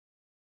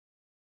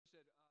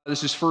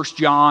This is 1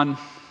 John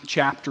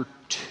chapter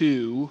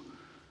 2,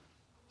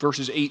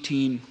 verses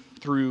 18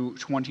 through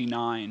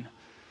 29.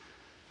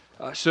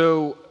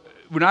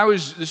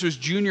 This was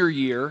junior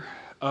year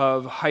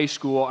of high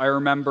school, I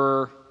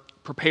remember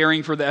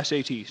preparing for the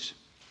SATs.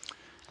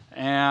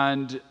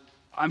 And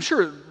I'm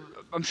sure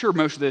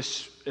most of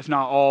this, if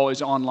not all,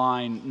 is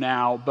online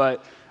now,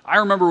 but I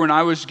remember when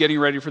I was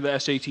getting ready for the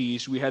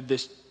SATs, we had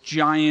this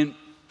giant,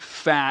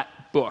 fat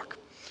book.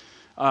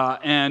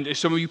 And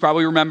some of you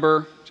probably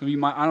remember, some of you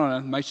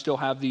might still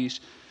have these.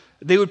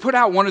 They would put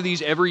out one of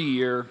these every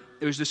year.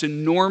 It was this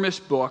enormous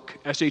book,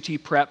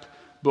 SAT prep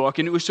book,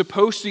 and it was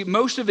supposed to,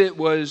 most of it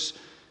was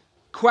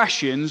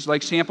questions,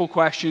 like sample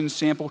questions,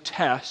 sample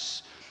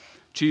tests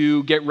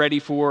to get ready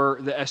for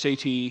the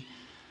SAT.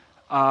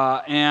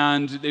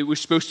 And it was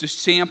supposed to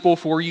sample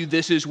for you,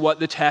 this is what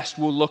the test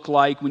will look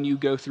like when you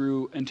go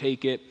through and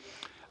take it.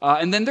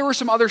 And then there was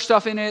some other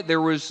stuff in it.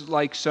 There was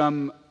like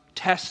some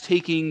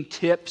test-taking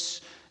tips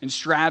and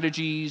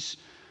strategies.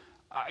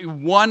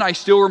 One I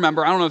still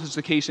remember, I don't know if it's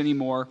the case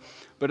anymore,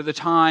 but at the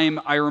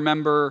time I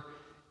remember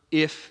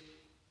if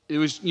it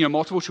was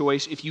multiple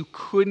choice, if you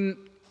couldn't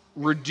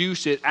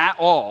reduce it at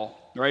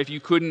all, right? If you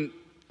couldn't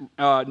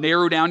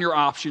narrow down your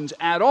options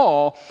at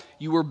all,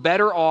 you were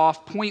better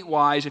off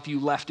point-wise if you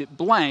left it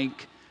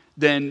blank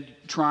than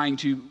trying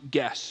to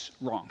guess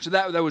wrong. So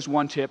that was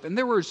one tip. And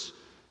there was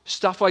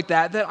stuff like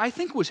that I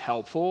think was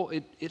helpful.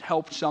 It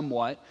helped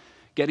somewhat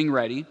getting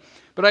ready.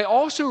 But I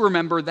also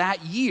remember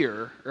that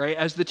year, right,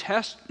 as the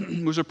test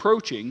was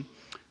approaching,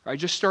 I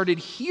just started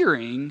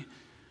hearing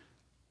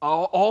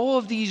all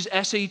of these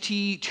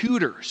SAT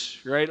tutors,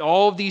 right,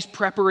 all of these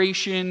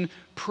preparation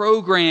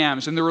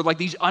programs, and there were like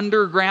these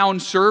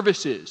underground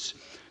services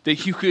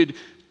that you could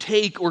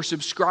take or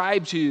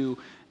subscribe to,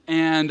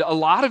 and a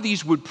lot of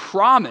these would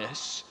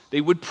promise,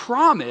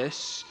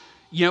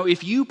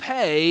 if you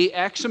pay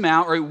X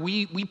amount, right,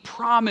 we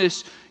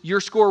promise your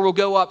score will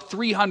go up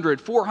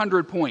 300,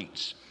 400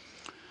 points.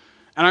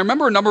 And I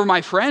remember a number of my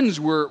friends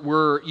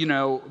were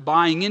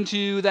buying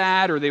into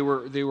that, or they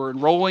were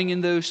enrolling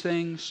in those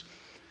things.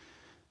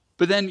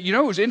 But then, it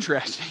was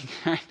interesting.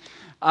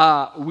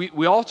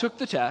 We all took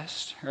the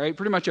test, right?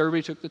 Pretty much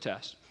everybody took the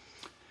test.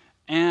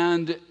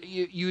 And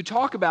you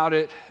talk about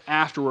it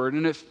afterward,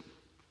 and if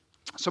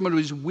someone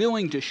was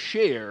willing to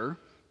share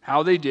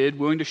how they did,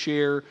 willing to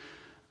share,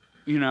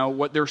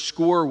 what their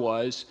score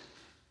was,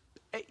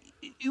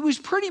 it was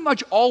pretty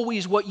much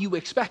always what you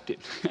expected,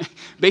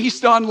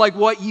 based on like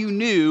what you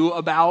knew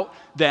about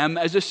them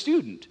as a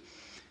student.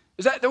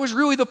 That was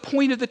really the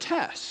point of the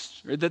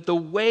test, right? That the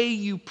way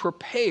you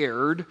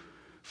prepared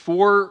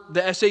for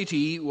the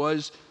SAT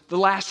was the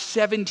last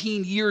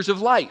 17 years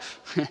of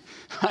life.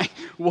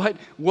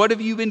 What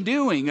have you been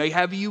doing?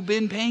 Have you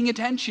been paying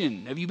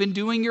attention? Have you been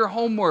doing your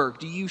homework?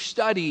 Do you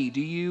study?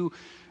 Do you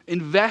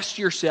invest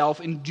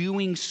yourself in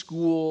doing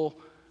school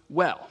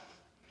well?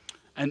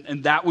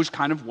 And that was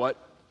kind of what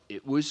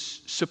it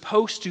was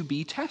supposed to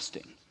be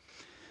testing.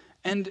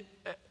 And,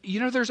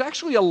 there's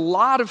actually a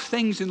lot of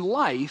things in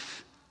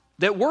life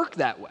that work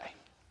that way.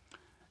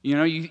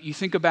 You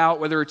think about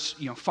whether it's,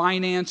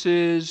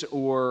 finances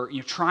or,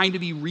 trying to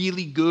be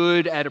really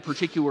good at a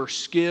particular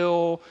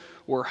skill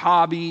or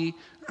hobby.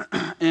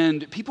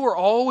 And people are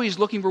always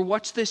looking for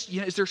what's this,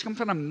 is there some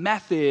kind of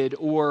method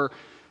or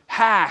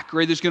hack,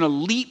 right, that's going to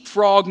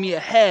leapfrog me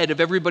ahead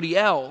of everybody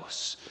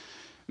else?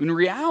 In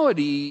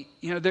reality,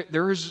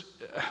 there's,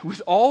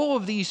 with all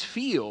of these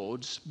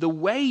fields, the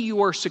way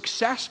you are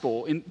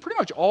successful in pretty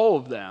much all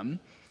of them,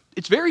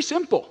 it's very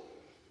simple.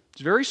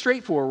 It's very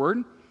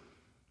straightforward.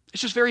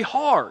 It's just very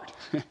hard.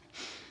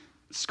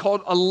 It's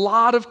called a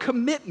lot of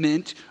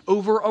commitment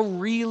over a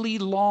really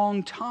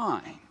long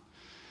time.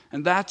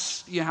 And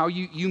that's how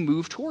you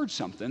move towards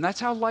something. That's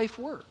how life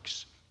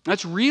works.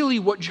 That's really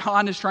what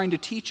John is trying to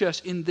teach us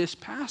in this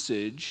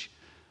passage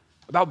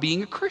about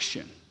being a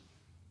Christian.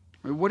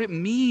 What it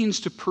means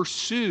to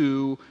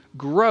pursue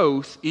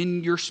growth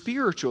in your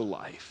spiritual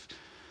life.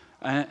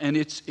 And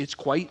it's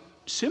quite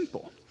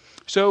simple.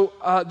 So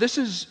this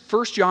is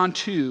 1 John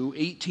 2,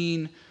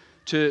 18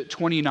 to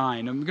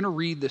 29. I'm going to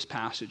read this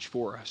passage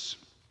for us.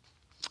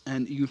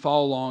 And you can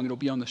follow along. It'll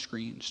be on the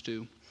screens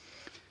too.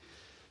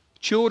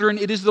 Children,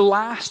 it is the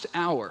last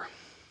hour.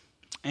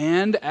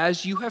 And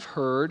as you have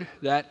heard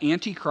that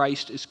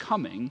Antichrist is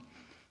coming,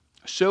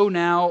 so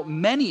now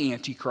many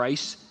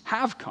Antichrists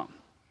have come.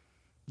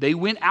 They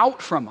went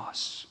out from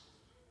us,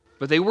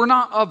 but they were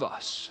not of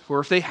us. For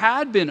if they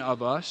had been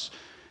of us,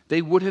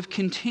 they would have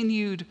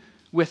continued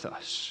with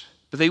us.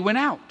 But they went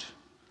out,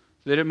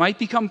 that it might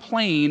become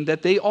plain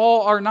that they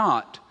all are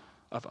not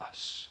of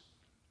us.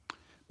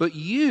 But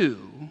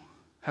you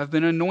have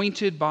been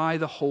anointed by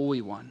the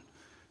Holy One,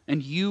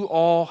 and you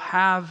all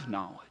have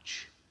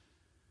knowledge.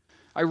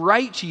 I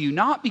write to you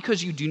not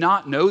because you do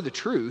not know the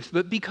truth,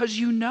 but because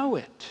you know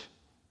it,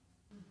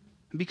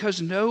 and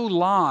because no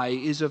lie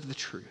is of the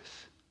truth.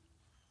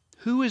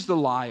 Who is the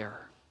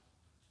liar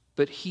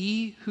but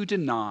he who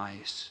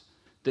denies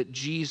that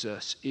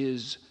Jesus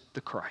is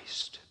the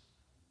Christ?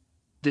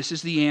 This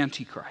is the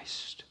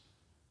Antichrist.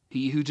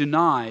 he who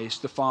denies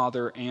the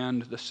Father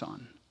and the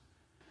Son.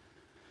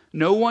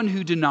 No one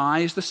who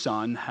denies the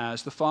Son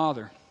has the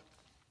Father.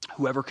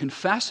 Whoever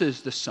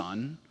confesses the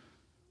Son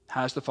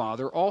has the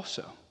Father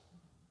also.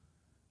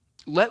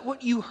 Let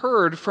what you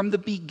heard from the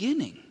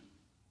beginning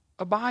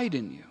abide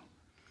in you.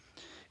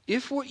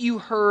 If what you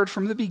heard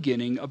from the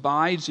beginning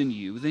abides in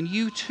you, then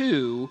you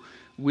too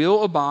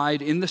will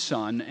abide in the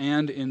Son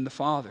and in the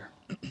Father.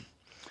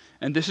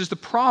 And this is the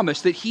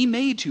promise that he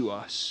made to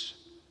us,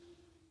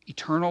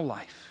 eternal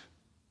life.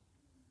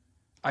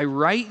 I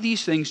write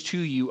these things to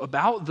you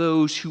about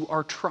those who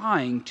are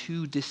trying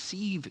to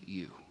deceive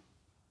you.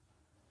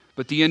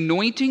 But the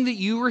anointing that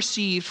you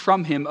received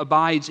from him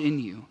abides in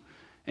you,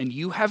 and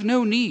you have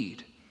no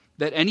need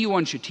that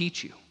anyone should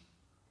teach you.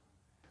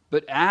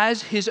 But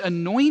as his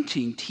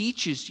anointing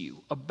teaches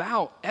you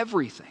about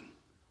everything,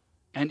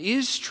 and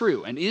is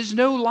true, and is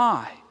no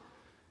lie,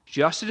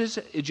 just as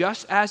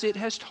it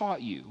has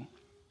taught you,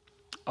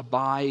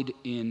 abide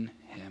in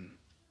him.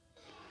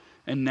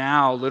 And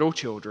now, little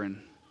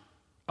children,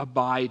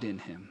 abide in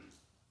him,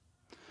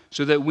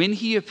 so that when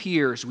he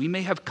appears, we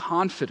may have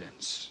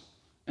confidence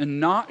and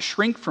not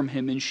shrink from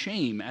him in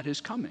shame at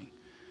his coming.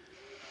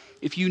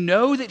 If you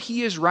know that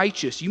he is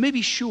righteous, you may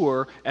be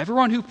sure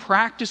everyone who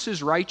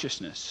practices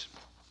righteousness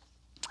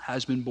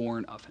has been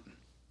born of him.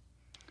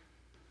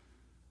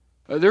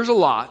 There's a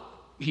lot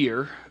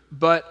here,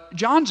 but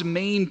John's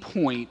main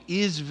point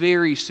is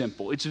very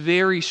simple. It's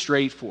very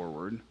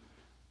straightforward.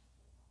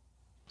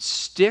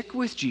 Stick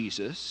with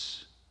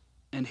Jesus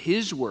and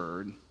his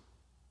word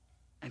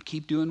and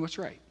keep doing what's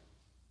right.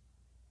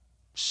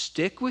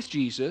 Stick with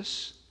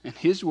Jesus and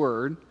his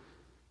word.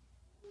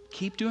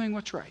 Keep doing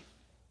what's right.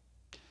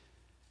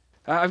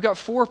 I've got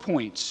 4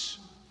 points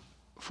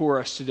for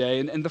us today,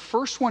 and the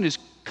first one is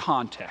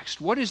context.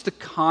 What is the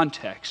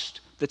context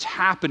that's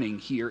happening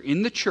here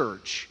in the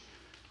church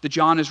that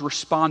John is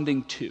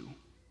responding to?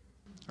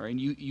 All right,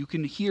 and you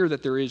can hear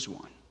that there is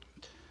one.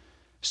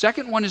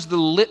 Second one is the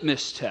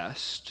litmus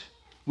test,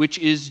 which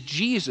is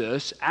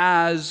Jesus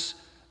as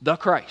the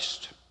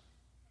Christ.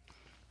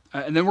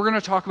 And then we're going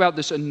to talk about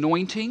this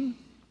anointing.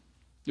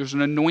 There's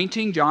an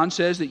anointing, John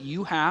says, that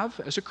you have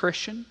as a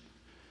Christian.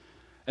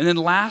 And then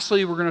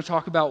lastly, we're going to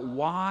talk about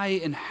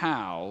why and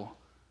how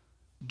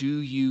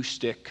do you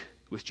stick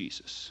with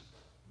Jesus.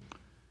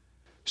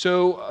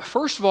 So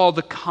first of all,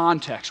 the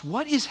context.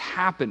 What is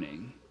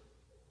happening?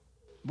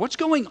 What's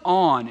going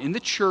on in the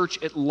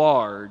church at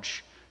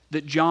large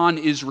that John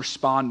is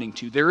responding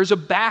to? There is a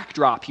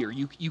backdrop here.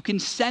 You can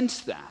sense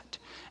that.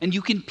 And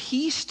you can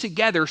piece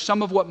together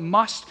some of what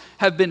must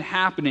have been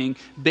happening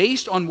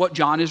based on what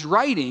John is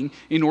writing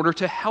in order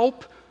to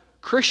help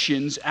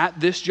Christians at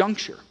this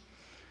juncture.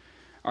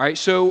 All right,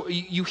 so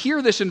you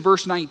hear this in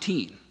verse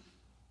 19.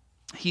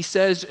 He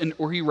says,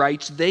 or he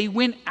writes, they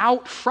went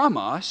out from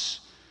us,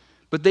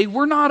 but they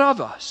were not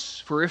of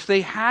us. For if they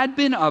had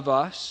been of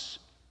us,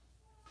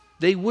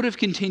 they would have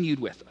continued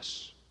with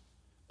us.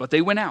 But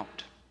they went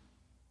out,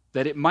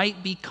 that it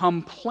might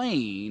become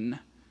plain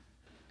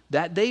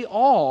that they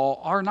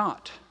all are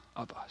not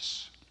of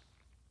us.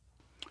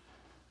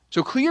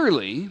 So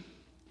clearly,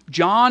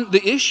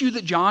 the issue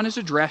that John is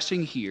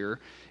addressing here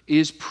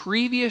is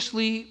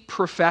previously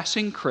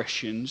professing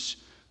Christians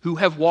who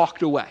have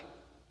walked away.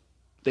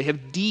 They have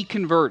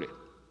deconverted.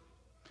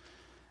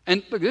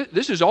 And look,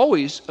 this is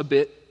always a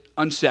bit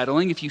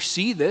unsettling if you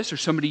see this, or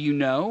somebody you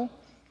know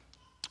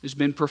has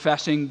been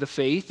professing the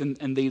faith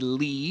and they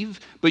leave.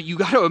 But you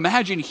got to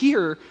imagine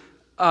here,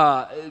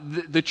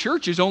 the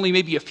church is only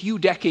maybe a few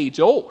decades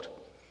old,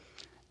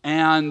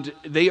 and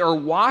they are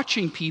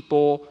watching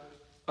people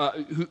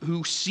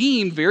who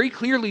seem very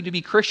clearly to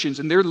be Christians,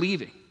 and they're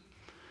leaving.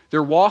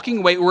 They're walking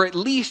away, or at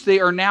least they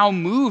are now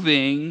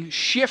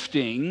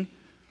shifting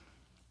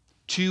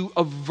to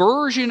a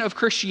version of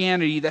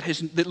Christianity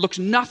that looks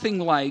nothing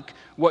like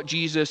what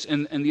Jesus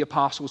and the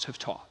apostles have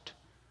taught.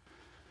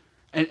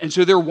 And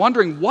so they're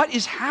wondering, what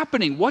is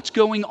happening? What's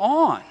going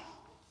on?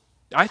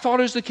 I thought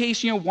it was the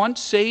case, once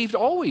saved,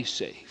 always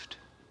saved.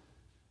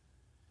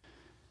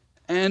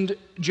 And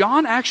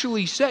John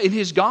actually said, in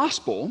his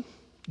gospel,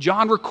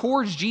 John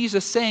records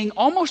Jesus saying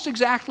almost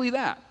exactly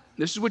that.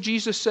 This is what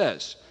Jesus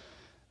says.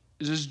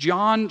 This is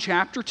John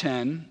chapter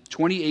 10,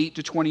 28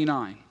 to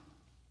 29.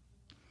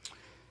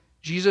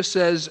 Jesus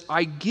says,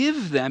 I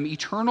give them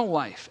eternal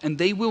life, and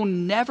they will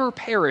never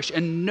perish,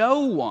 and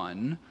no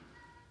one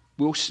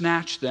will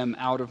snatch them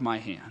out of my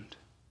hand.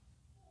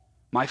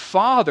 My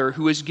Father,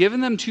 who has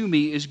given them to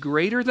me, is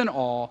greater than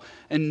all,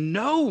 and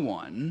no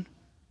one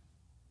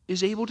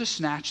is able to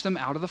snatch them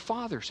out of the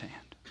Father's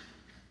hand.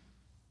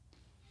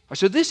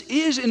 So this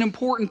is an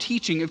important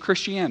teaching of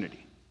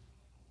Christianity,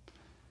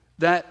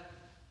 that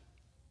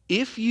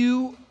if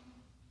you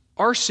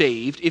are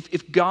saved,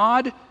 if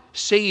God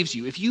saves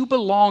you, if you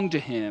belong to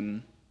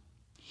him,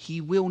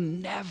 he will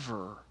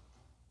never,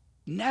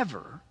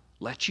 never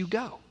let you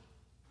go.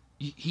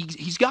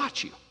 He's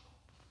got you.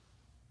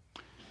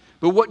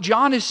 But what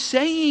John is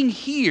saying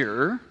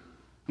here,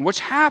 and what's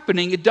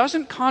happening, it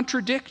doesn't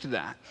contradict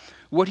that.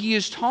 What he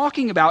is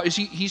talking about is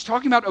he's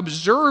talking about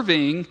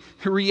observing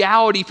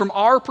reality from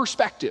our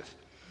perspective.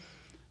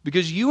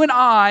 Because you and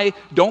I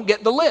don't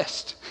get the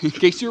list, in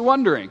case you're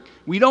wondering.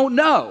 We don't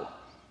know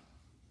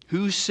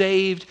who's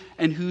saved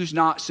and who's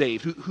not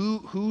saved.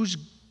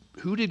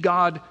 Who did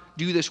God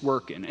do this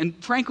work in? And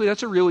frankly,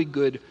 that's a really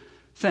good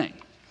thing.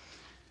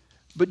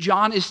 But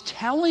John is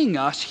telling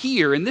us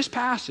here in this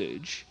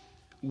passage,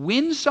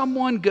 when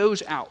someone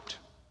goes out,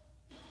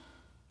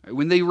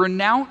 when they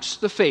renounce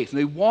the faith, and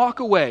they walk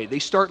away, they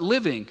start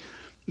living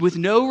with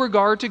no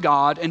regard to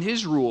God and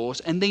his rules,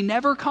 and they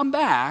never come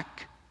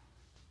back,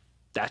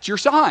 that's your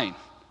sign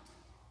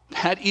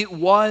that it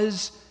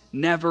was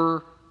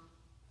never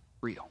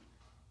real.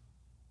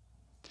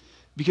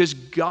 Because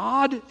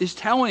God is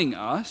telling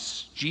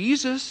us,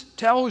 Jesus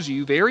tells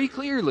you very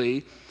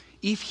clearly,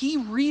 if he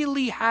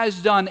really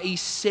has done a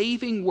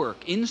saving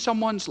work in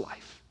someone's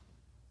life,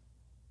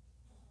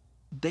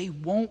 they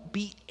won't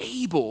be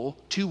able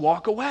to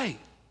walk away.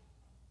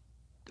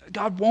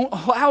 God won't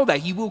allow that.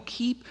 He will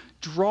keep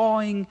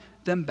drawing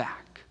them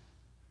back.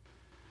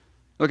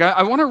 Look,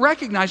 I want to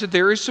recognize that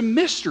there is some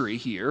mystery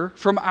here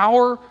from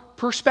our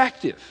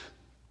perspective.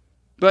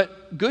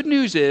 But good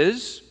news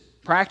is,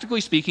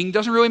 practically speaking, it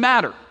doesn't really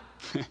matter.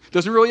 It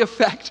doesn't really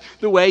affect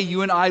the way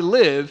you and I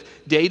live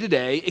day to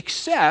day,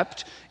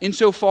 except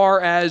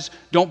insofar as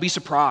don't be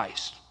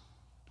surprised.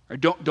 Or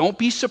don't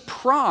be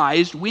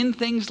surprised when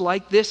things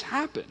like this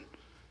happen.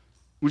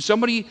 When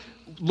somebody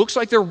looks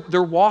like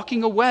they're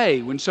walking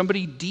away, when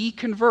somebody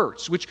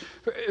deconverts, which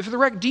for the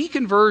record,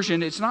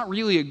 deconversion, it's not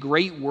really a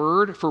great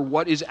word for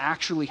what is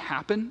actually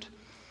happened.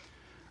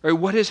 Or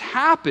what has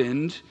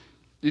happened,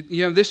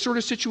 this sort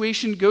of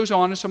situation goes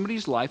on in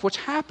somebody's life. What's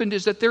happened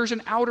is that there's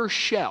an outer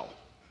shell.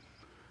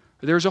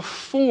 There's a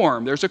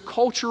form, there's a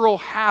cultural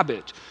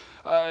habit.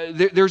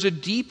 There's a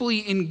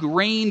deeply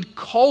ingrained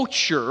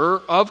culture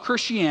of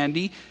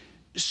Christianity.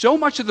 So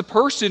much of the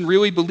person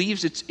really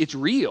believes it's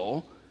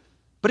real,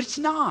 but it's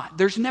not.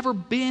 There's never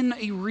been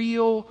a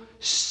real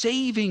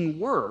saving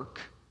work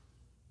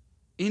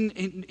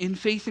in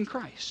faith in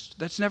Christ.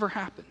 That's never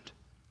happened.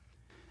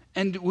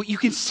 And what you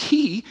can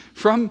see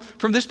from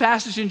this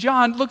passage in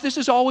John, look, this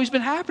has always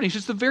been happening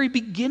since the very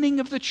beginning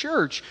of the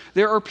church.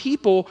 There are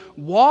people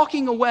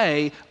walking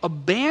away,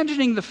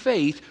 abandoning the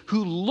faith,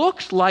 who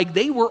looked like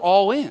they were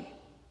all in.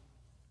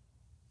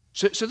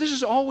 So this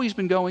has always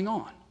been going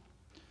on.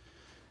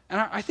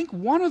 And I think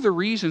one of the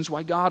reasons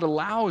why God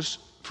allows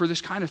for this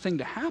kind of thing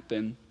to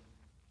happen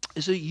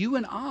is that you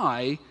and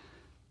I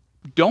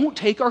don't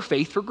take our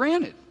faith for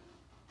granted.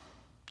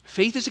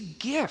 Faith is a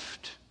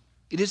gift.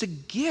 It is a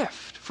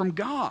gift from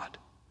God.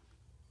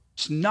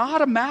 It's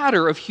not a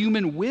matter of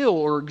human will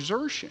or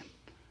exertion.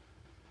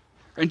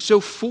 And so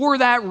for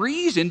that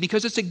reason,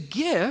 because it's a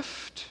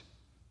gift,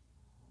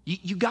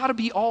 you got to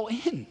be all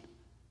in.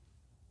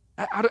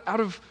 Out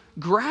of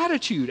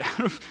gratitude,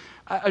 out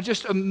of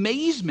just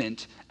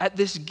amazement at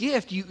this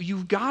gift,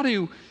 you've got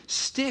to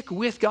stick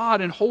with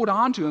God and hold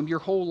on to him your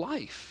whole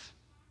life.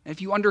 And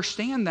if you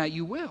understand that,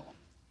 you will.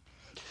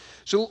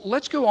 So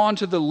let's go on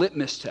to the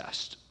litmus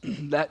test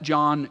that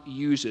John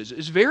uses.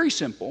 It's very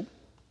simple.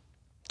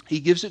 He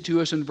gives it to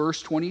us in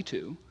verse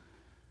 22.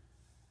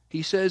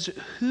 He says,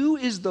 "Who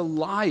is the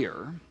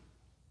liar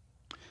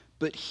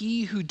but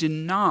he who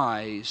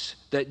denies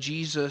that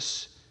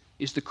Jesus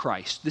is the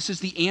Christ?" This is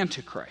the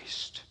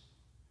Antichrist.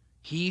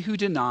 He who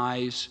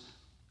denies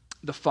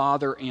the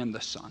Father and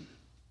the Son.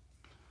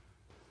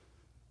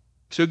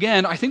 So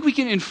again, I think we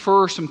can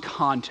infer some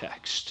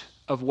context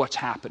of what's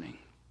happening.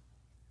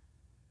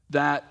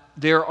 That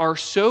there are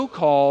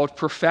so-called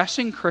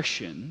professing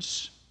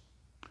Christians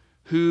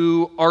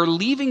who are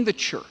leaving the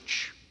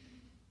church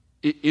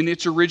in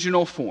its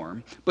original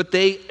form, but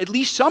they, at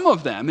least some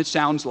of them, it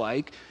sounds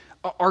like,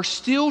 are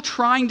still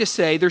trying to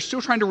say, they're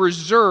still trying to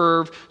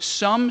reserve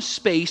some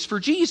space for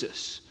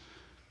Jesus.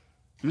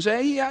 And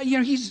say,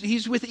 yeah,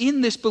 he's within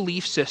this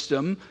belief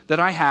system that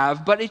I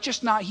have, but he's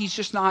just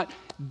not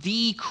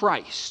the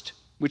Christ,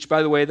 which,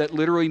 by the way, that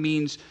literally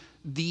means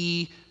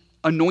the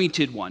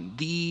anointed one,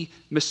 the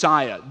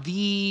Messiah,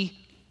 the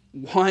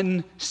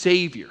one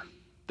Savior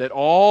that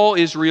all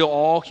Israel,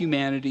 all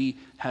humanity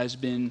has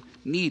been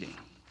needing.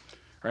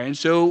 Right? And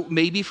so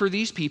maybe for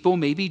these people,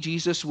 maybe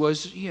Jesus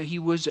was, he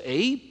was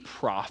a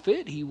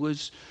prophet, he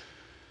was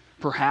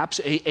perhaps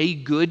a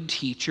good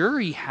teacher,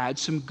 he had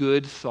some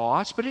good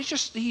thoughts, but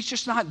he's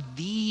just not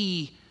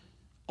the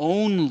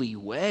only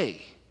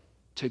way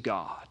to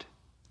God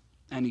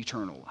and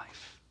eternal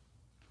life.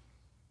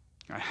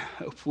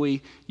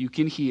 Hopefully you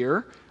can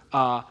hear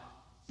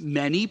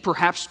many,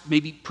 perhaps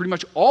maybe pretty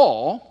much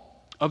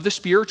all of the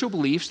spiritual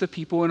beliefs that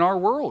people in our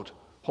world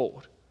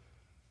hold.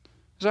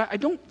 Because I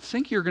don't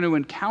think you're going to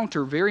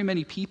encounter very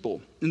many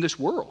people in this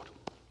world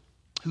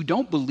who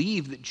don't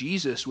believe that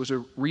Jesus was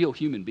a real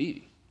human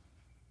being.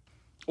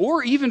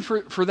 Or even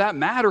for that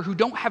matter, who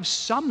don't have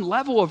some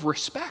level of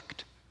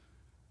respect,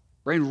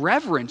 right, and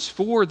reverence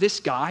for this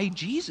guy,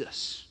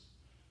 Jesus.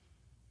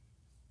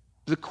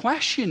 The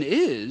question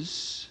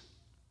is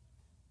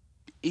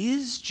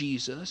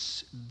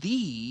Jesus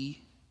the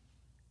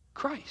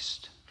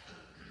Christ.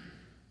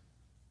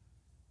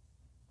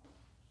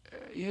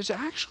 It's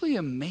actually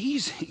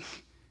amazing.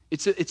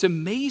 It's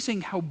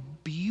amazing how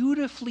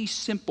beautifully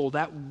simple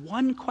that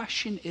one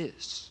question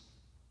is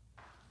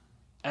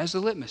as a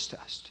litmus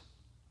test.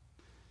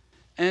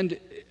 And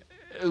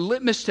a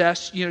litmus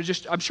test,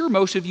 I'm sure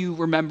most of you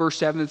remember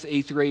 7th,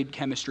 8th grade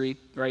chemistry,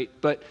 right?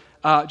 But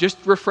just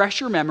refresh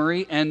your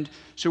memory, and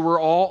so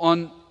we're all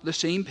on the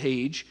same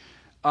page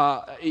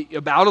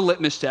about a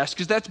litmus test,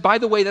 because by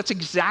the way, that's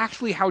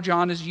exactly how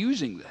John is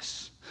using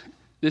this.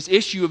 This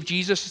issue of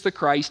Jesus as the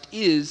Christ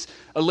is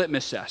a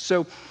litmus test.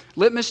 So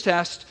litmus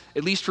test,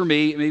 at least for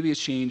me, maybe it's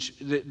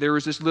changed, there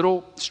was this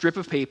little strip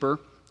of paper,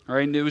 all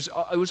right, and it was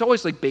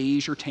always like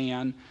beige or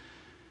tan,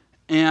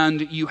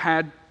 and you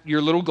had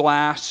your little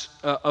glass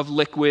of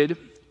liquid,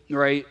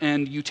 right,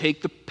 and you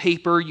take the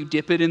paper, you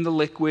dip it in the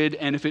liquid,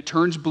 and if it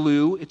turns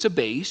blue, it's a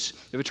base.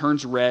 If it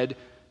turns red,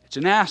 it's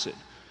an acid.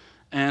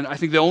 And I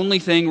think the only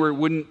thing where it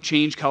wouldn't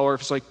change color,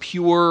 if it's like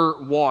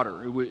pure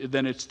water,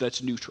 then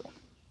that's neutral.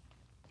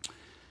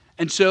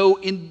 And so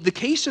in the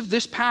case of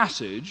this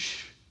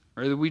passage,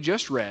 or that we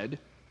just read,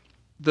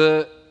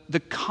 the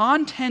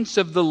contents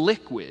of the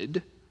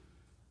liquid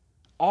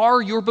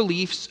are your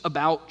beliefs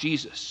about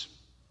Jesus.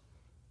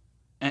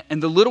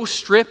 And the little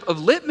strip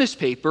of litmus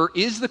paper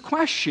is the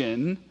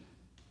question,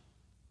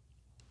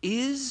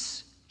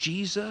 is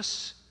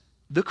Jesus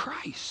the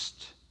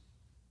Christ?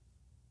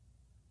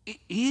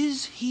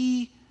 Is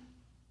he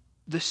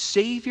the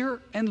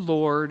Savior and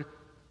Lord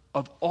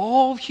of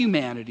all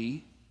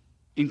humanity,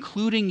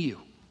 including you,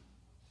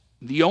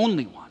 the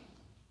only one?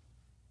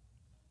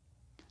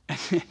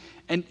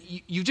 And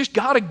you just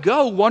got to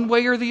go one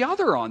way or the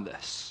other on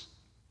this.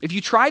 If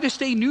you try to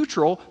stay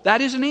neutral,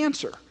 that is an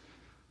answer.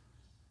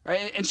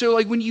 Right? And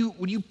so when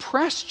you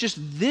press just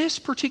this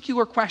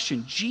particular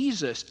question,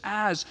 Jesus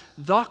as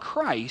the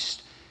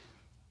Christ,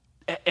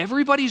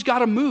 everybody's got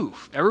to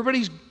move.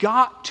 Everybody's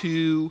got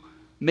to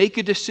make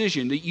a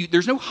decision.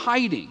 There's no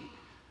hiding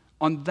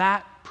on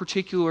that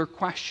particular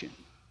question.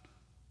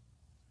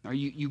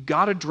 You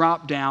got to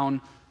drop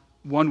down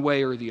one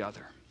way or the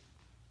other.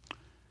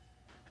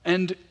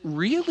 And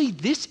really,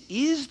 this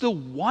is the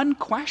one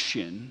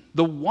question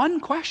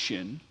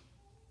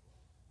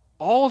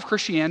all of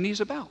Christianity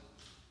is about.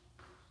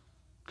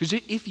 Because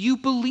if you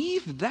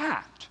believe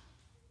that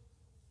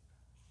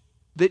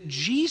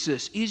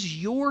Jesus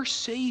is your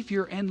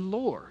Savior and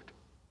Lord,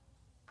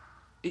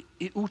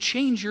 it will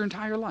change your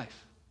entire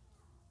life.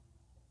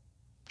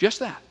 Just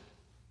that.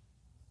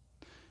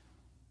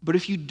 But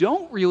if you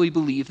don't really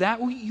believe that,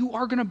 well, you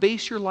are going to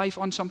base your life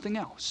on something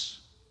else.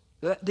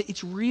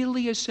 It's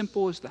really as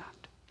simple as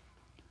that.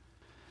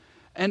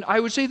 And I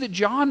would say that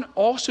John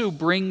also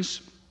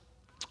brings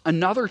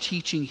another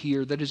teaching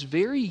here that is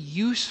very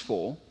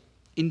useful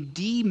in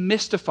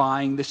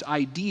demystifying this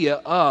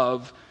idea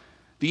of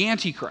the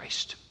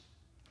Antichrist.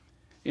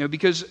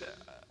 Because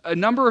a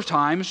number of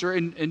times,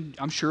 and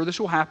I'm sure this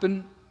will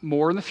happen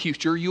more in the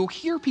future, you'll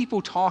hear people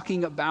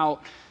talking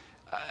about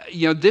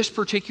this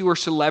particular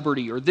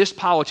celebrity or this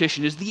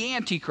politician is the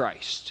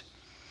Antichrist.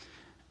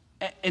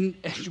 And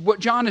what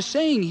John is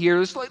saying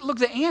here is, look,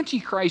 the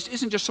Antichrist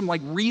isn't just some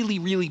really,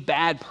 really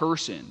bad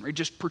person, right?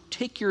 Just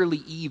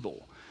particularly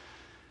evil.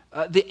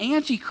 The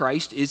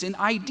Antichrist is an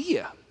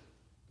idea.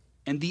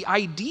 And the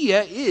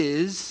idea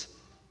is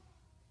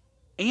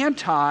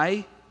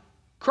anti-Christ.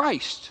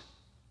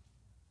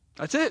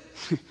 That's it.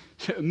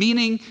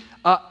 Meaning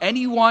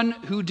anyone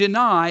who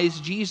denies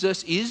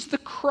Jesus is the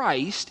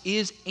Christ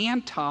is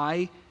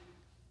anti-Christ.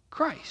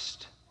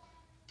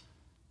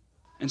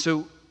 And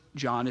so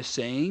John is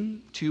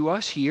saying to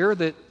us here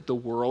that the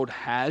world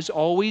has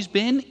always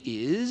been,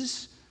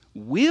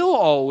 will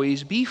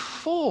always be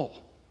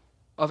full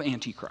of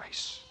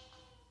antichrists.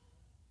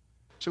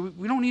 So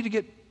we don't need to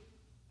get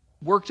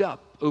worked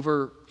up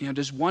over,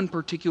 does one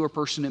particular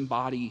person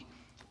embody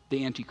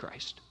the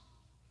Antichrist?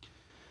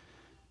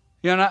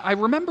 And I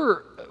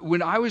remember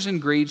when I was in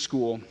grade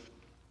school,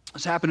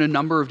 this happened a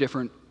number of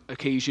different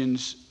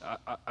occasions.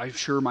 I'm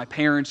sure my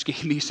parents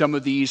gave me some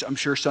of these. I'm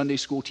sure Sunday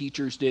school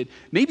teachers did.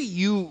 Maybe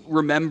you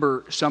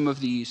remember some of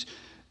these.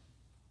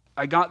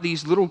 I got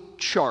these little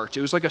charts.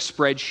 It was like a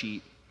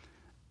spreadsheet,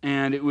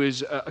 and it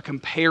was a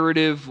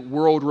comparative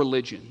world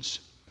religions.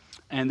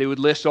 And they would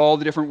list all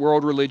the different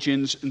world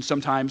religions and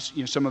sometimes,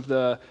 some of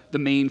the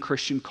main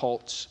Christian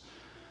cults.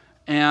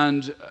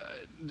 And,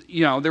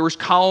 there was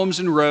columns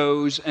and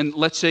rows, and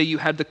let's say you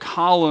had the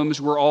columns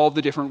were all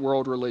the different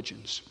world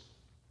religions.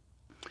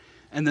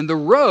 And then the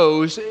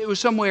rows, it was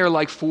somewhere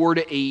like 4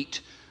 to 8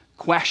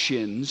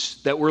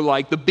 questions that were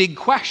like the big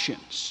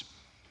questions.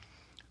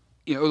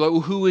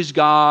 Like, who is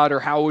God, or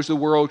how was the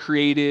world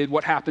created,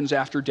 what happens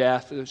after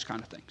death, those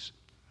kind of things.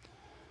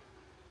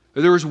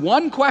 But there was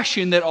one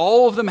question that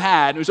all of them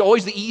had. It was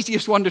always the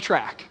easiest one to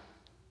track.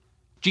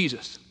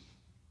 Jesus.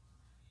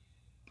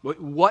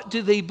 What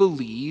do they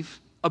believe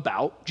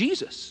about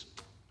Jesus?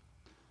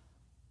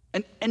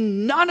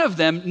 And none of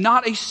them,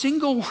 not a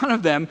single one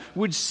of them,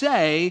 would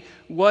say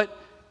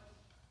what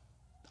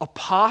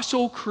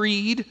Apostle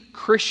Creed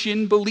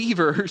Christian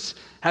believers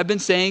have been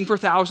saying for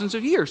thousands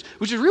of years,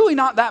 which is really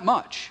not that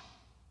much.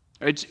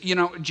 It's,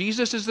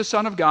 Jesus is the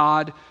Son of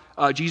God.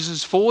 Jesus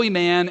is fully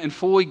man and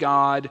fully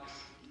God.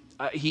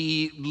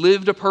 He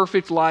lived a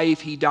perfect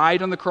life. He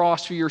died on the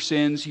cross for your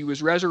sins. He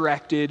was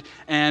resurrected.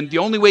 And the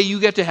only way you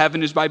get to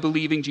heaven is by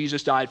believing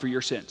Jesus died for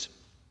your sins.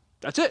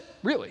 That's it,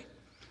 really.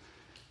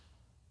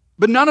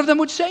 But none of them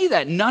would say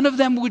that. None of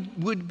them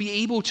would be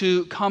able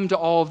to come to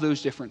all of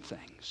those different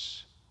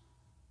things.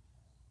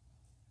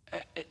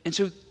 And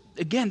so,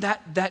 again,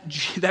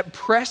 that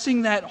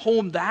pressing that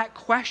home, that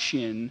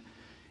question,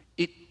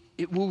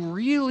 it will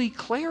really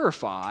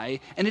clarify,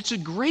 and it's a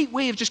great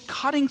way of just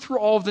cutting through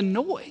all of the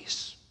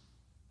noise.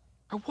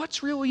 Or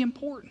what's really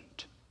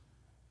important?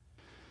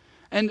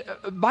 And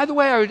by the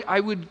way, I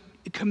would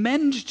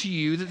commend to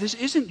you that this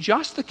isn't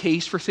just the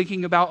case for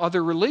thinking about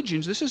other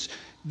religions. This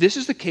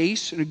is the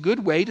case in a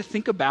good way to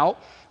think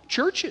about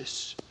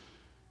churches,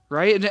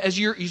 right? And as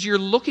you're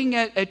looking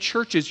at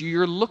churches,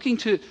 you're looking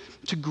to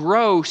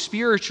grow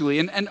spiritually,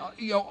 and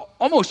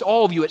almost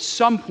all of you at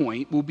some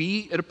point will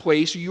be at a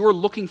place where you're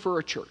looking for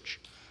a church.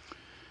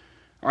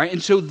 All right,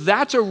 and so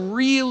that's a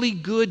really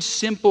good,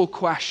 simple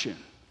question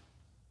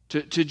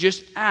to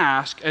just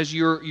ask as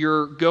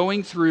you're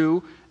going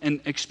through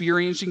and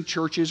experiencing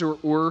churches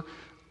or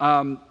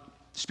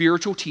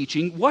spiritual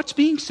teaching. What's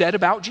being said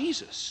about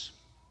Jesus?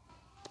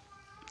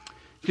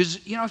 Because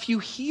if you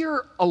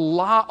hear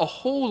a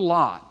whole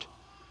lot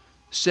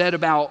said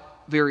about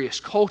various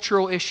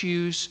cultural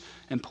issues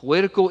and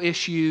political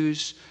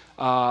issues,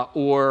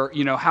 or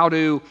how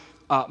to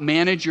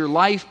manage your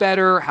life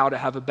better, how to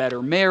have a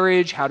better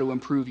marriage, how to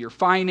improve your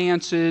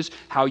finances,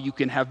 how you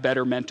can have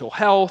better mental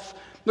health.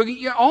 Look,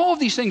 all of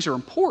these things are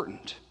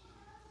important.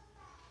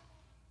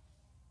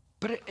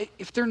 But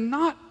if they're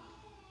not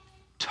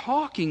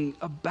talking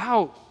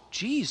about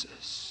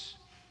Jesus,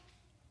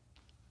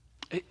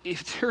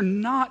 if they're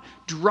not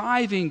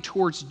driving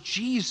towards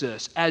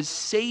Jesus as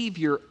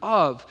Savior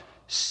of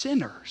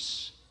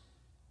sinners,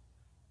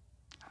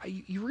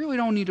 you really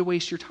don't need to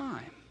waste your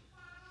time.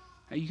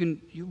 You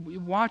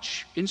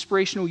watch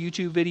inspirational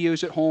YouTube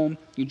videos at home.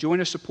 You join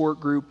a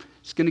support group.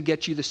 It's going to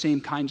get you the same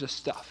kinds of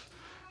stuff.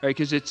 Right,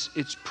 because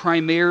it's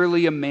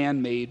primarily a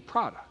man-made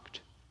product.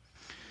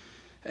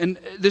 And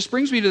this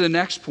brings me to the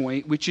next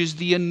point, which is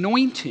the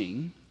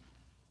anointing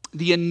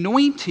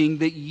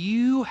that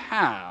you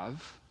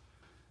have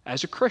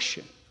as a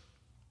Christian.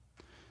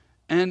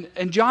 And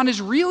John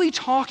is really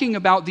talking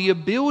about the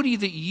ability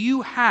that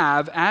you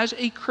have as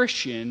a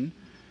Christian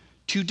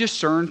to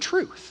discern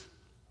truth.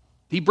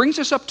 He brings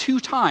this up 2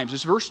 times.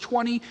 It's verse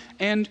 20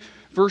 and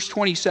verse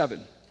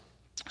 27.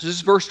 So this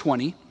is verse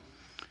 20.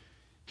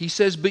 He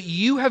says, "But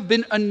you have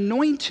been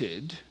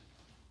anointed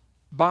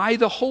by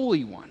the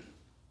Holy One,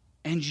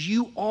 and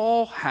you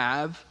all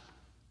have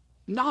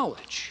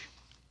knowledge."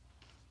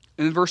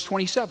 And in verse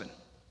 27,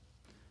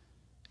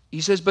 he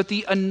says, "But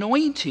the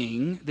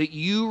anointing that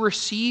you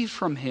receive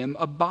from him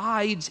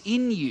abides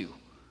in you,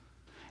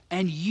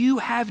 and you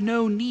have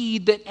no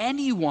need that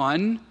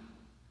anyone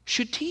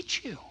should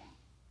teach you."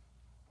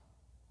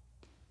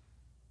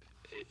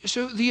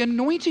 So the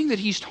anointing that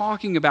he's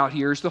talking about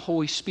here is the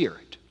Holy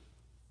Spirit.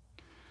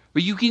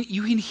 But you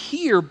can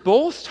hear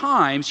both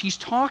times he's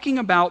talking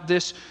about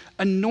this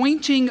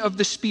anointing of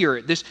the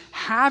Spirit, this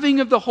having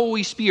of the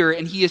Holy Spirit,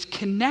 and he is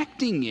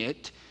connecting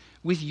it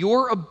with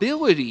your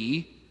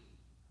ability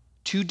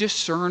to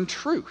discern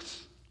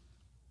truth.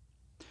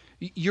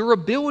 Your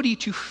ability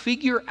to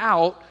figure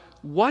out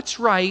what's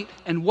right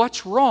and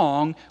what's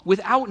wrong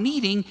without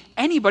needing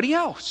anybody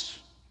else.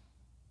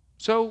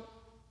 So,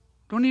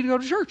 don't need to go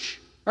to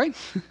church, right?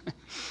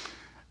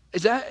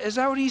 Is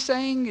that what he's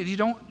saying? You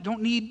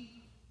don't need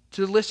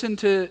to listen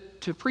to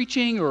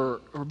preaching or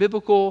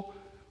biblical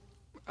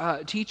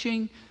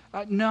teaching?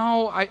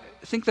 No, I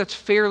think that's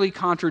fairly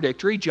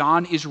contradictory.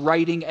 John is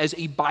writing as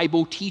a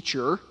Bible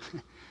teacher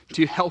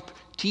to help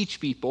teach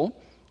people,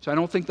 so I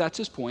don't think that's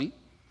his point.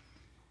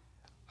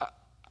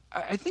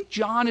 I think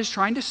John is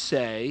trying to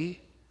say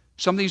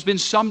something that's been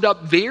summed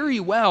up very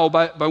well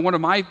by one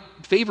of my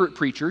favorite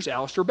preachers,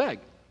 Alistair Begg.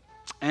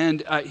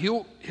 And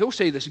he'll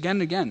say this again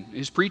and again in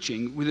his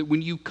preaching.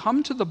 When you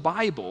come to the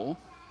Bible,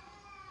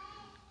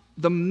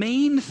 the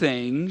main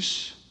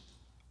things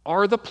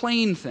are the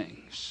plain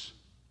things,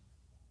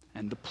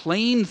 and the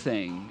plain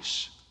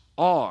things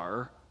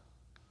are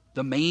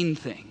the main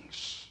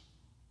things.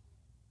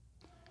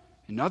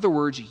 In other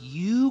words,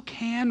 you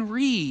can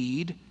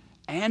read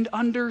and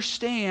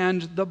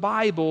understand the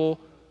Bible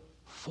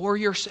for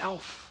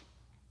yourself.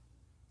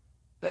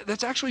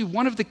 That's actually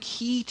one of the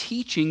key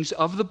teachings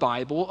of the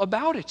Bible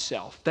about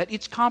itself, that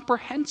it's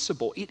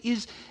comprehensible, it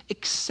is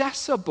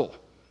accessible.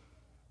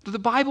 The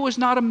Bible is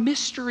not a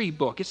mystery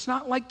book. It's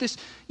not like this,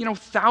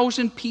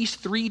 1,000-piece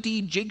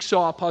 3D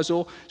jigsaw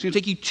puzzle. It's going to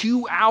take you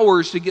 2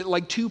 hours to get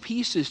like 2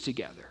 pieces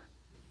together.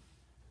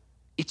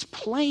 It's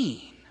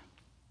plain.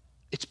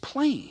 It's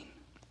plain.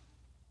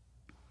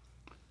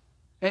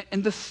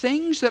 And the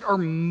things that are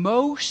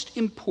most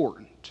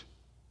important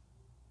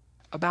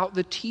about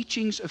the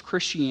teachings of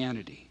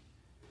Christianity.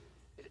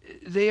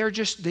 They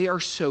are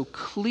so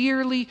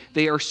clearly,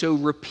 they are so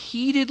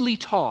repeatedly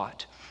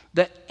taught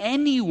that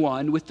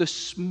anyone with the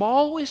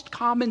smallest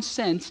common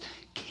sense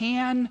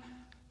can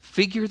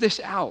figure this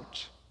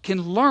out,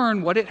 can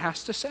learn what it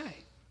has to say.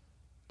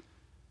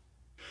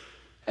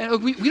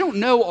 And we don't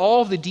know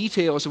all the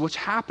details of what's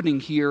happening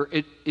here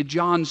at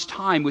John's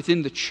time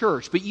within the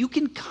church, but you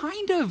can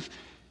kind of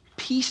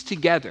piece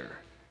together,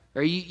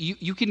 right?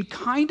 You can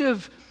kind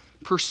of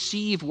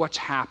perceive what's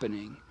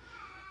happening.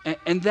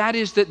 And that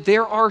is that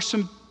there are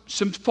some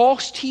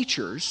false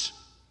teachers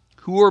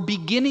who are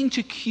beginning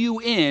to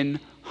cue in,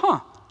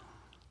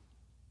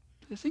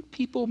 I think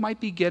people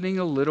might be getting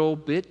a little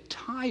bit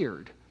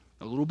tired,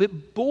 a little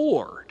bit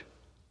bored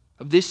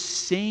of this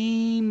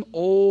same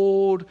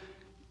old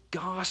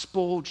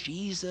gospel,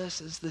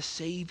 Jesus as the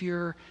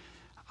Savior.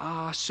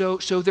 So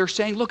they're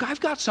saying, look, I've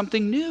got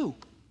something new.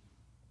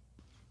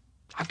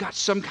 I've got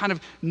some kind of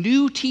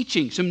new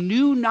teaching, some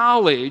new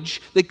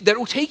knowledge that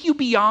will take you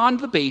beyond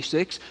the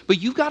basics,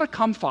 but you've got to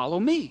come follow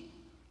me.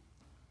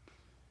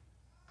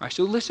 All right,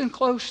 so listen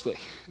closely.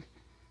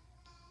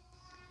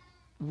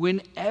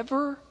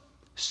 Whenever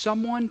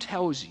someone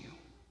tells you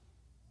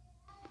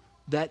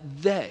that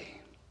they,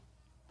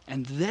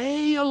 and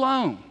they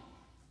alone,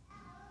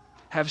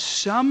 have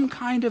some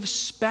kind of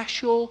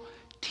special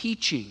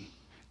teaching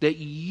that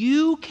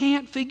you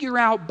can't figure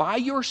out by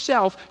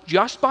yourself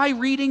just by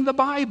reading the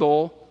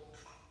Bible,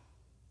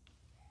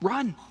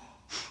 run.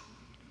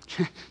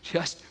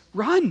 Just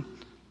run.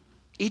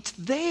 It's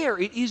there.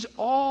 It is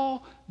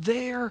all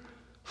there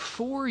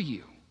for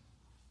you.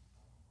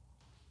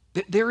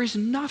 There is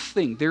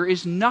nothing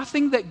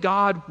that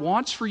God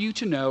wants for you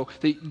to know,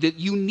 that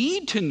you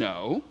need to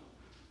know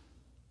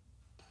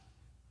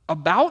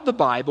about the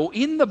Bible,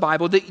 in the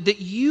Bible, that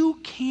you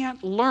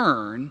can't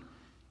learn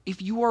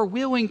if you are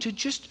willing to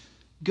just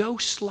go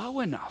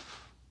slow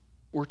enough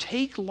or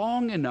take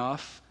long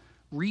enough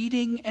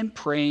reading and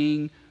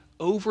praying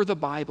over the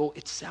Bible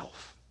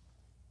itself,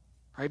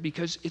 right?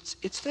 Because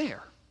it's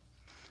there.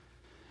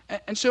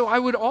 And so I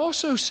would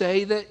also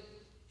say that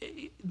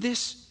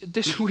this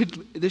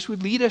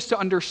would lead us to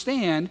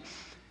understand,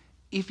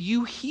 if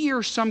you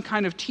hear some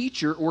kind of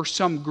teacher or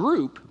some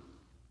group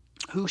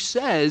who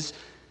says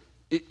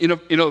in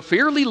a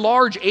fairly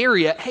large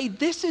area, hey,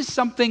 this is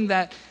something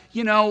that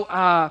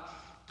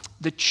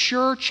the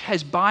church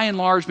has by and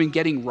large been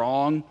getting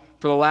wrong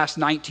for the last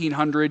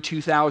 1,900,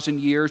 2,000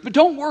 years. But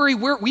don't worry,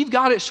 we've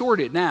got it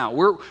sorted now.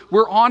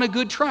 We're on a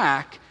good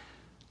track.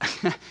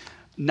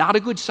 Not a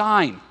good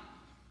sign.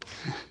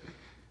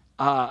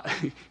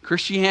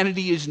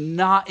 Christianity is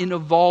not an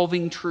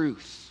evolving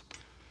truth.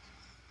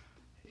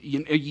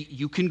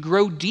 You can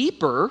grow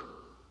deeper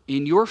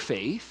in your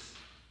faith.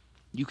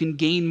 You can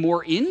gain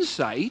more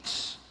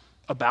insights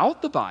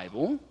about the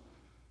Bible.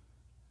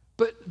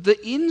 But the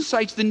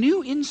insights, the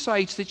new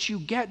insights that you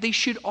get, they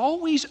should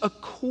always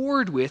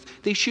accord with,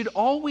 they should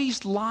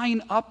always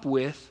line up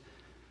with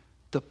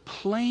the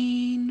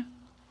plain,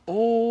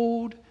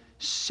 old,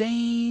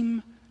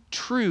 same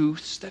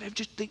truths that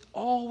they've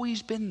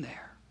always been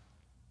there.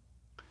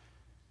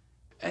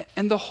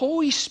 And the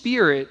Holy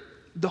Spirit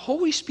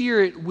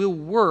will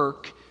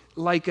work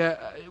like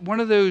one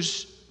of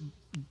those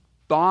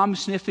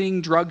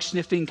bomb-sniffing,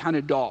 drug-sniffing kind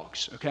of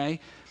dogs, okay?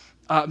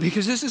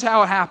 Because this is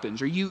how it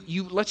happens. Or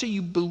you let's say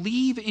you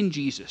believe in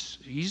Jesus.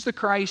 He's the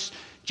Christ.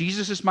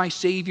 Jesus is my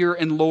Savior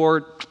and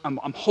Lord. I'm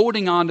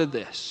holding on to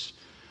this.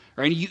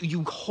 Right?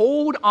 You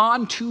hold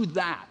on to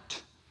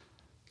that.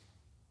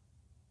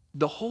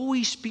 The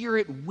Holy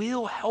Spirit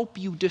will help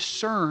you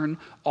discern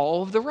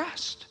all of the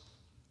rest.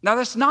 Now,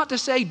 that's not to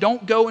say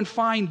don't go and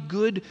find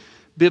good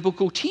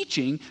biblical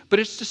teaching, but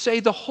it's to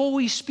say the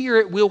Holy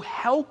Spirit will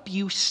help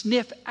you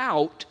sniff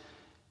out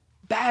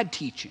bad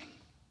teaching.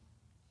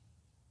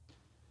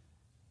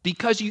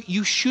 Because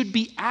you should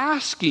be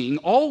asking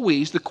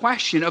always the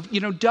question of,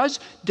 does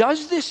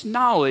this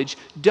knowledge,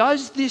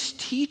 does this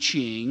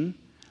teaching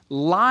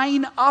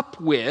line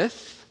up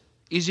with,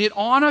 is it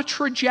on a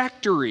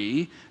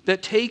trajectory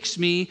that takes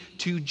me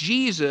to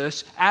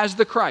Jesus as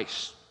the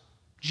Christ?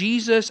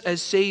 Jesus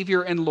as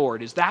Savior and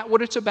Lord. Is that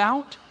what it's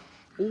about?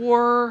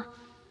 Or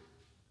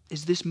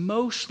is this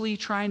mostly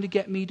trying to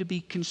get me to be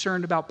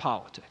concerned about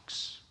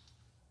politics?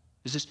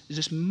 Is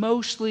this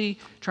mostly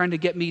trying to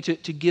get me to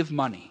give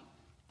money?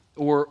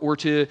 Or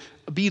to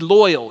be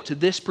loyal to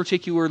this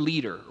particular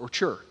leader or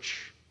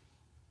church?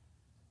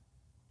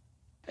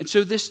 And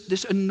so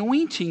this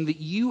anointing that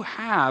you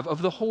have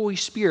of the Holy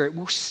Spirit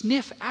will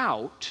sniff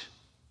out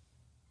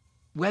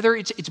whether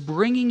it's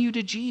bringing you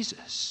to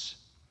Jesus.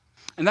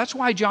 And that's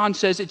why John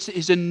says it's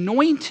his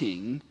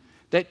anointing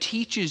that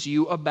teaches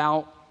you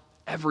about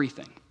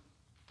everything.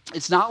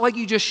 It's not like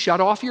you just shut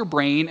off your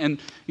brain and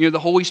the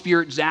Holy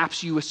Spirit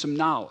zaps you with some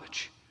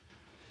knowledge.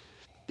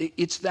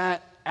 It's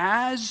that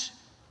as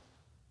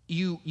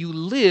you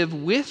live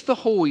with the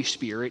Holy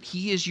Spirit,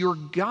 He is your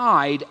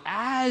guide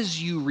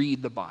as you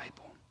read the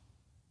Bible,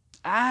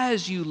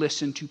 as you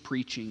listen to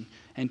preaching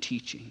and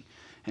teaching.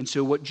 And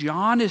so what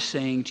John is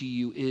saying to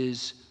you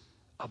is,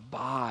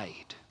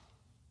 abide.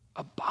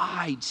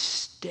 Abide.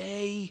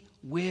 Stay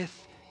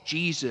with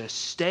Jesus.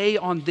 Stay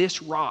on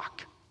this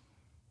rock.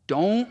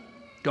 Don't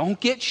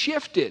get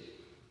shifted.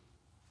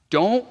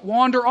 Don't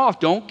wander off.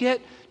 Don't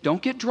get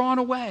drawn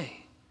away.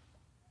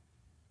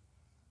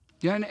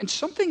 Yeah, and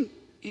something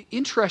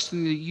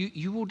interesting that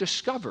you will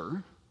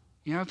discover,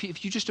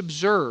 if you just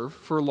observe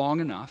for long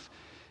enough,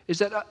 is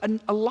that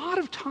a lot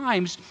of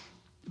times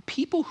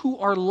people who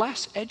are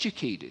less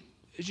educated,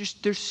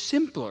 they're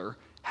simpler,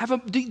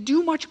 they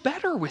do much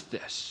better with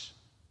this.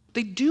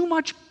 They do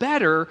much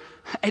better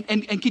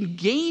and can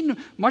gain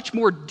much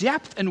more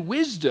depth and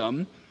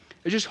wisdom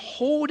just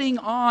holding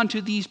on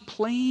to these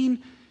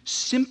plain,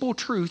 simple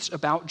truths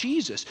about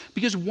Jesus.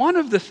 Because one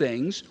of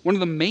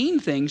the main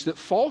things that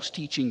false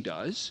teaching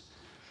does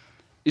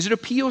is it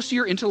appeals to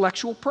your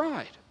intellectual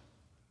pride.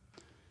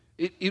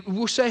 It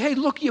will say, hey,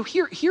 look,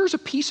 here's a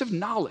piece of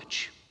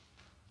knowledge.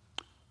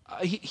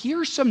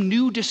 Here's some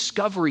new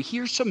discovery.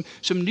 Here's some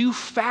new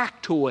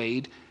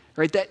factoid,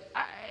 right? That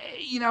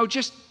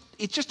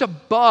it's just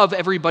above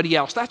everybody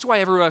else. That's why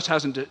everyone else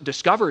hasn't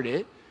discovered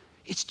it.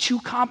 It's too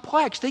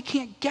complex. They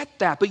can't get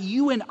that. But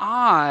you and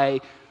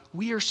I,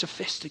 we are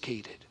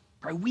sophisticated,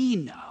 right? We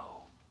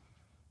know,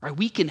 right?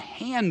 We can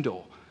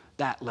handle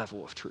that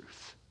level of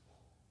truth.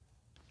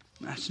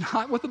 That's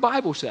not what the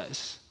Bible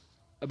says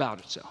about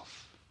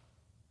itself.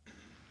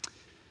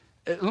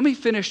 Let me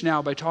finish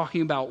now by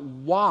talking about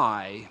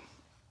why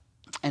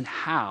and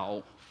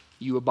how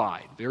you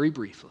abide, very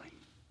briefly.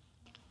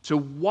 So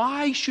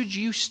why should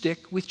you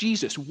stick with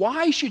Jesus?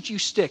 Why should you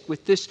stick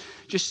with this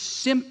just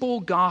simple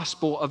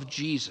gospel of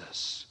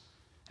Jesus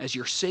as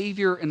your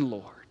Savior and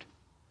Lord?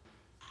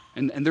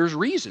 And there's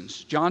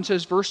reasons. John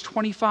says, verse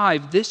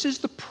 25, this is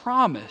the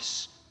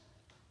promise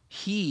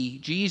He,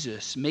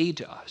 Jesus, made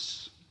to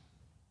us.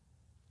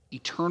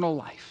 Eternal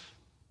life.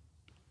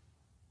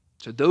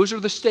 So those are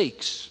the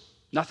stakes,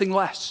 nothing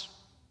less.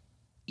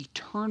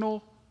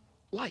 Eternal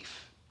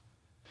life.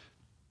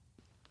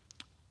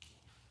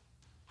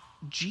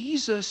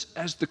 Jesus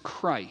as the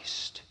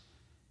Christ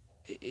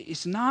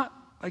is not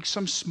like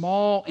some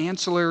small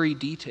ancillary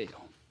detail.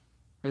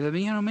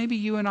 Maybe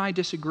you and I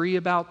disagree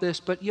about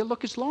this, but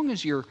look, as long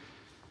as you're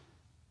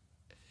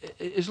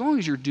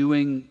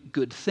doing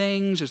good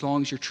things, as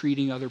long as you're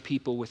treating other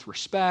people with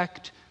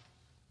respect,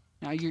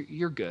 now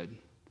you're good.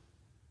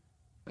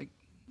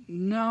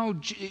 No,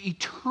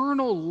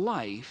 eternal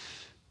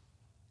life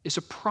is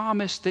a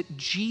promise that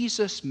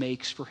Jesus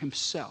makes for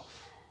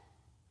himself.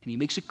 And he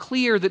makes it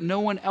clear that no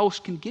one else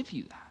can give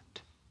you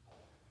that.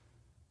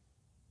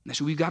 And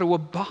so we've got to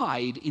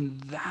abide in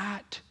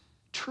that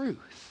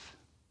truth.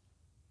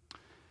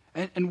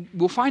 And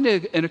we'll find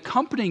an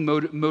accompanying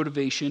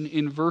motivation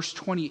in verse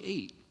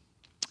 28.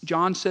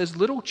 John says,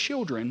 little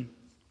children,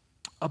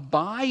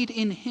 abide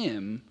in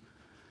him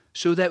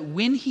so that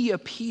when he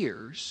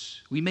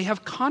appears, we may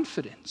have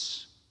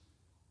confidence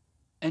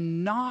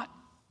and not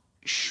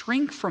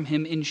shrink from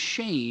him in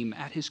shame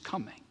at his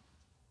coming.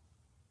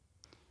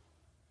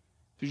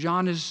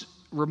 John is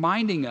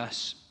reminding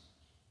us,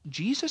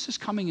 Jesus is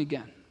coming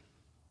again.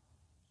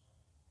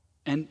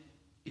 And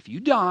if you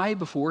die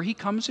before he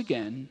comes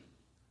again,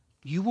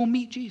 you will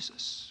meet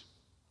Jesus.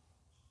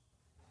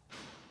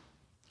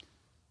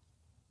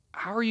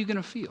 How are you going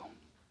to feel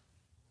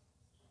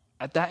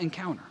at that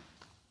encounter?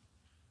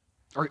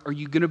 Are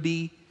you going to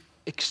be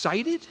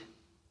excited?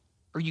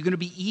 Are you going to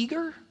be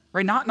eager?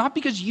 Right? Not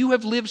because you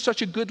have lived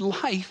such a good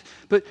life,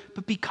 but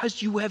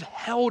because you have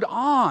held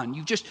on.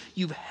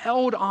 You've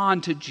held on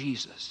to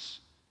Jesus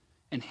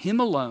and him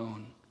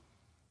alone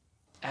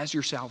as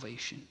your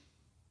salvation.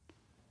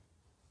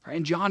 Right?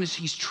 And John,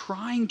 he's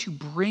trying to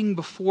bring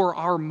before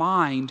our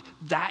mind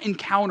that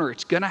encounter.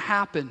 It's going to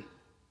happen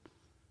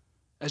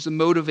as the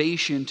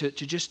motivation to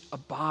just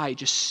abide,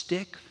 just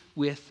stick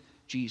with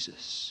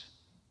Jesus.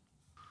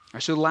 All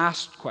right, so the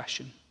last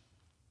question.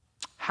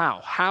 How?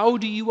 How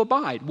do you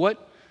abide?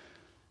 What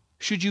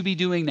should you be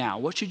doing now?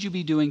 What should you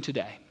be doing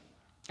today?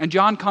 And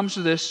John comes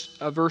to this,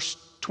 verse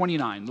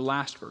 29, the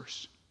last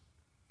verse.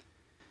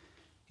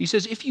 He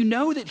says, if you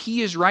know that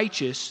he is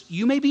righteous,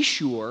 you may be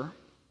sure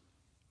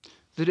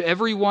that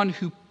everyone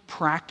who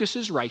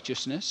practices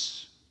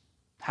righteousness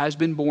has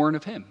been born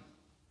of him.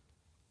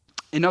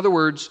 In other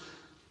words,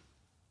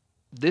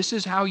 this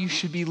is how you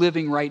should be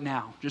living right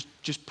now.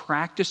 Just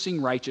practicing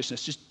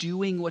righteousness, just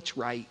doing what's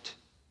right.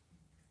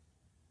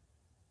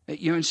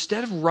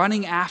 Instead of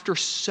running after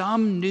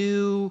some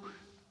new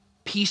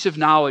piece of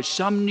knowledge,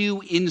 some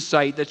new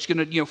insight that's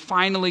going to,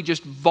 finally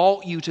just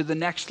vault you to the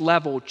next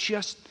level,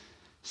 just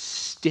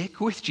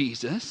stick with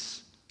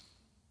Jesus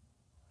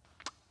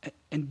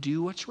and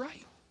do what's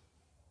right.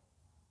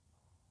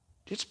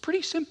 It's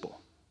pretty simple.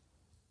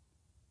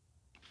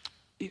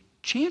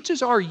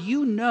 Chances are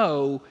you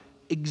know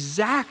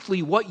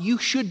exactly what you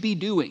should be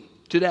doing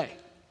today.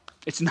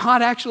 It's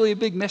not actually a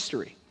big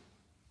mystery.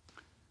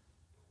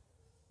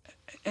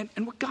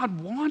 And what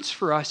God wants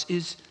for us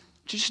is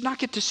to just not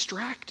get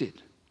distracted.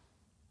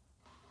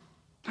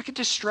 Not get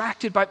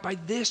distracted by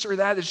this or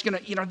that. It's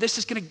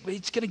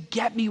gonna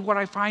get me what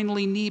I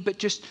finally need, but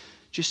just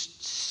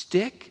Just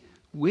stick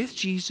with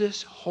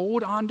Jesus,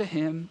 hold on to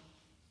him,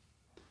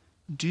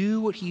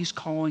 do what he's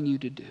calling you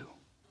to do.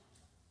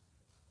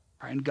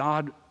 Right? And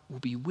God will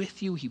be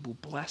with you. He will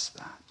bless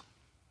that.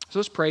 So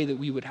let's pray that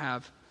we would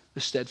have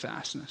the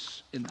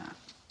steadfastness in that.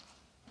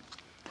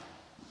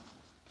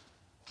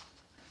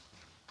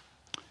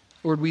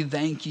 Lord, we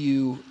thank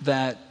you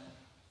that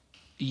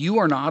you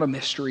are not a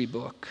mystery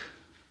book.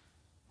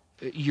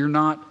 You're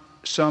not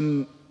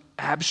some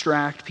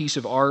abstract piece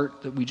of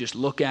art that we just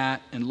look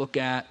at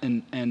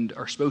and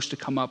are supposed to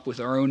come up with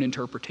our own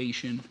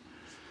interpretation.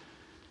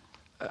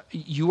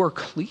 You are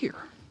clear.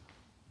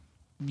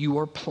 You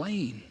are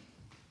plain.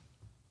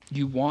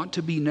 You want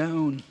to be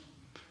known.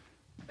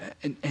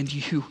 And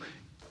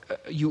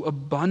you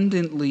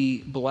abundantly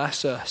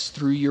bless us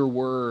through your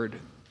word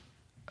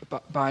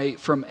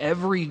from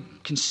every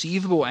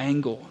conceivable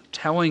angle,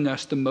 telling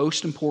us the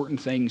most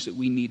important things that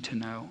we need to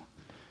know.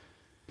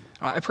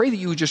 I pray that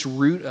you would just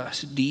root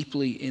us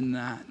deeply in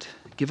that.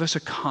 Give us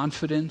a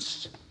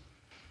confidence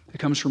that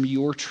comes from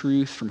your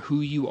truth, from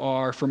who you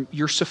are, from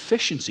your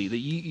sufficiency, that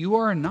you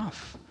are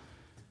enough,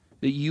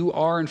 that you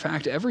are, in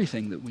fact,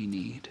 everything that we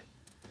need.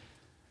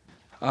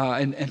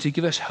 And to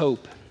give us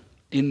hope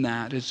in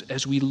that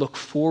as we look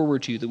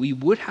forward to, that we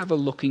would have a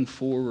looking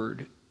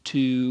forward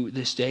to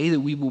this day that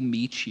we will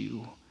meet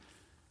you,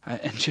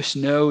 and just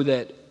know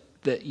that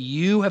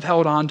you have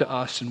held on to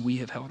us and we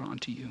have held on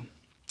to you.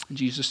 In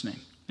Jesus'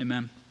 name,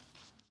 amen.